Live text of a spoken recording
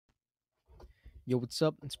Yo, what's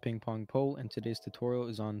up? It's Ping Pong Po, and today's tutorial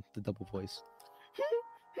is on the double voice.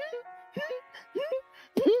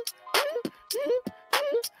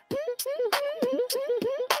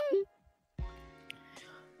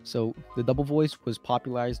 So, the double voice was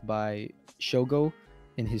popularized by Shogo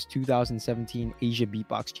in his 2017 Asia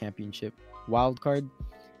Beatbox Championship wildcard,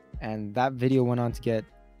 and that video went on to get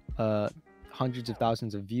uh, hundreds of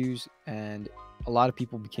thousands of views, and a lot of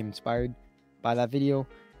people became inspired by that video,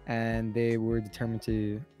 and they were determined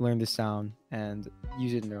to learn the sound and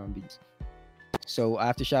use it in their own beats. So I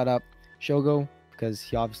have to shout out Shogo because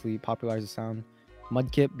he obviously popularized the sound.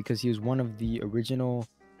 Mudkip because he was one of the original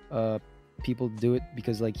people to do it,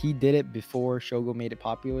 because like he did it before Shogo made it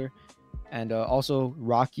popular. And also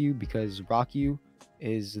Rock because Rock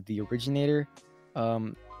is the originator.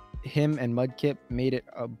 Him and Mudkip made it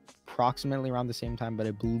approximately around the same time, but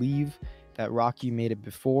I believe that Rock made it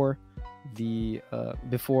before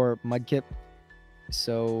before Mudkip.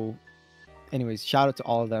 So anyways, shout out to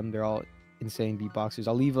all of them. They're all insane beatboxers.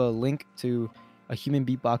 I'll leave a link to a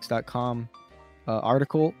humanbeatbox.com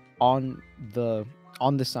article on the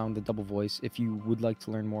sound, the double voice, if you would like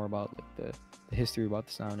to learn more about like the history about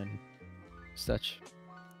the sound and such.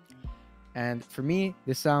 And for me,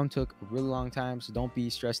 this sound took a really long time, so don't be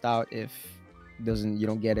stressed out if you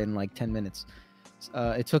don't get it in like 10 minutes.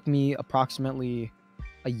 It took me approximately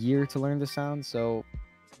a year to learn the sound, so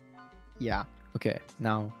yeah. Okay,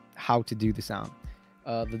 now how to do the sound.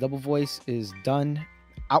 The double voice is done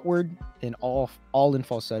outward in all in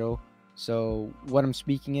falsetto. So what I'm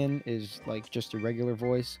speaking in is like just a regular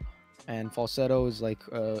voice, and falsetto is like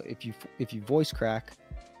if you voice crack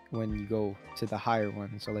when you go to the higher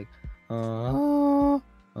one. So like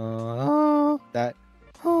that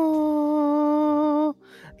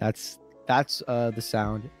that's the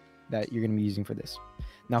sound that you're gonna be using for this.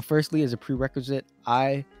 Now, firstly, as a prerequisite,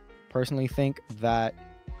 I personally think that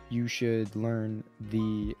you should learn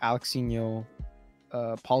the Alexinho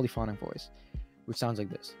polyphonic voice, which sounds like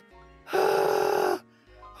this.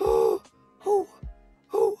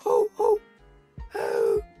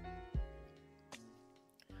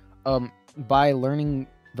 By learning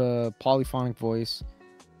the polyphonic voice,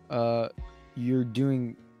 you're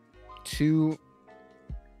doing two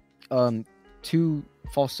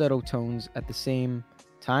falsetto tones at the same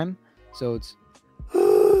time. So it's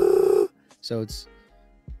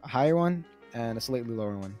a higher one and a slightly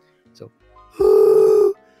lower one. So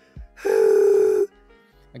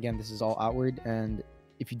again, this is all outward, and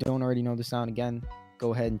if you don't already know the sound, again,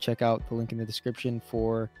 go ahead and check out the link in the description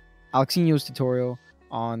for Alexinho's tutorial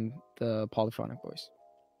on the polyphonic voice.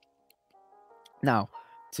 Now,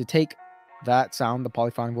 to take that sound, the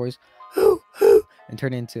polyphonic voice, and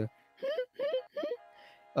turn it into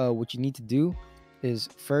what you need to do is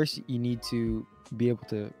first you need to be able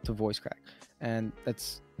to voice crack, and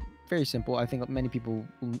that's very simple. I think many people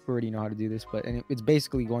already know how to do this, but it's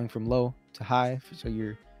basically going from low to high. So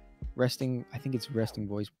you're resting, I think it's resting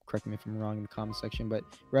voice, correct me if I'm wrong in the comment section, but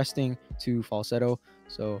resting to falsetto.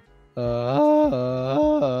 So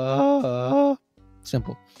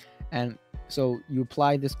simple. And so you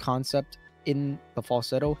apply this concept in the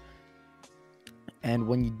falsetto, and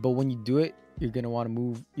when you do it, you're gonna want to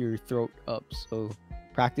move your throat up. So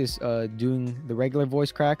practice doing the regular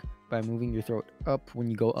voice crack by moving your throat up when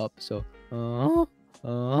you go up. So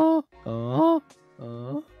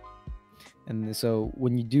and so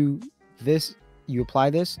when you do this, you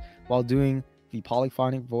apply this while doing the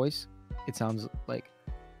polyphonic voice, it sounds like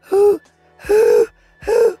and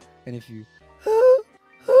if you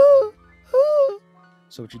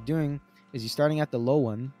so what you're doing is you're starting at the low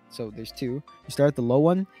one. So there's two. You start at the low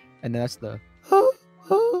one, and that's the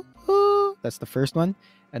first one,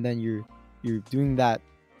 and then you're doing that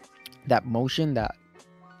motion, that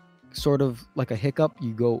sort of like a hiccup.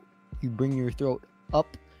 You bring your throat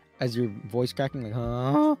up as your voice cracking, like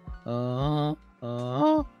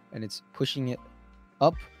and it's pushing it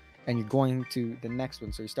up, and you're going to the next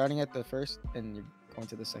one. So you're starting at the first and you're going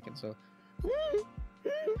to the second.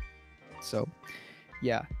 So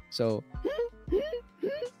yeah, so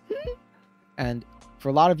and for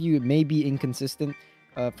a lot of you it may be inconsistent.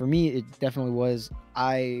 For me, it definitely was.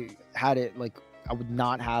 I had it like I would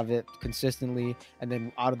not have it consistently, and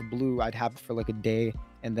then out of the blue I'd have it for like a day,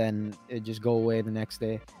 and then it just go away the next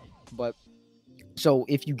day. But so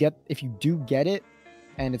if you do get it,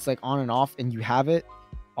 and it's like on and off, and you have it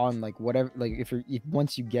on like whatever, like if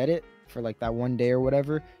once you get it for like that one day or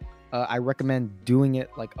whatever, I recommend doing it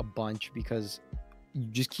like a bunch, because you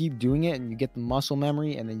just keep doing it and you get the muscle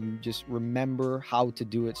memory, and then you just remember how to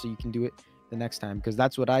do it so you can do it the next time. Because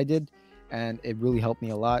that's what I did, and it really helped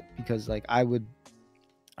me a lot, because like I would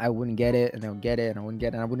I wouldn't get it, and I would get it, and I wouldn't get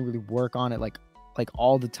it, and I wouldn't really work on it like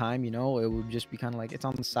all the time, you know. It would just be kind of like it's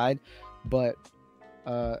on the side. But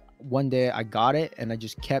one day I got it, and I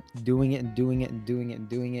just kept doing it and doing it and doing it and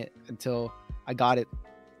doing it until I got it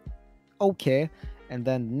okay. And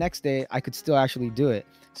then the next day I could still actually do it,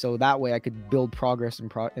 so that way I could build progress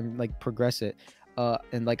and like progress it.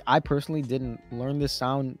 And like I personally didn't learn this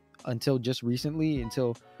sound until just recently,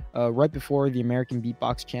 until right before the American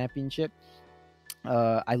Beatbox Championship.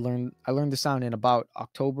 I learned the sound in about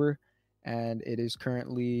October, and it is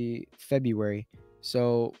currently February.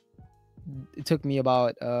 So it took me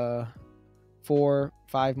about 4-5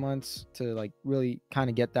 months to like really kind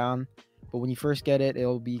of get down. But when you first get it,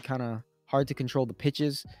 it'll be kind of hard to control the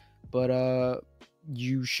pitches, but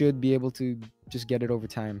you should be able to just get it over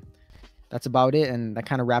time. That's about it, and that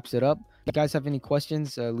kind of wraps it up. If you guys have any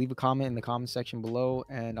questions, leave a comment in the comment section below,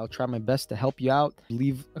 and I'll try my best to help you out.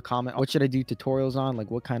 Leave a comment. What should I do tutorials on? Like,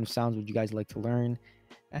 what kind of sounds would you guys like to learn?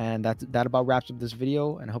 And that about wraps up this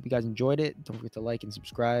video, and I hope you guys enjoyed it. Don't forget to like and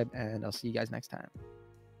subscribe, and I'll see you guys next time.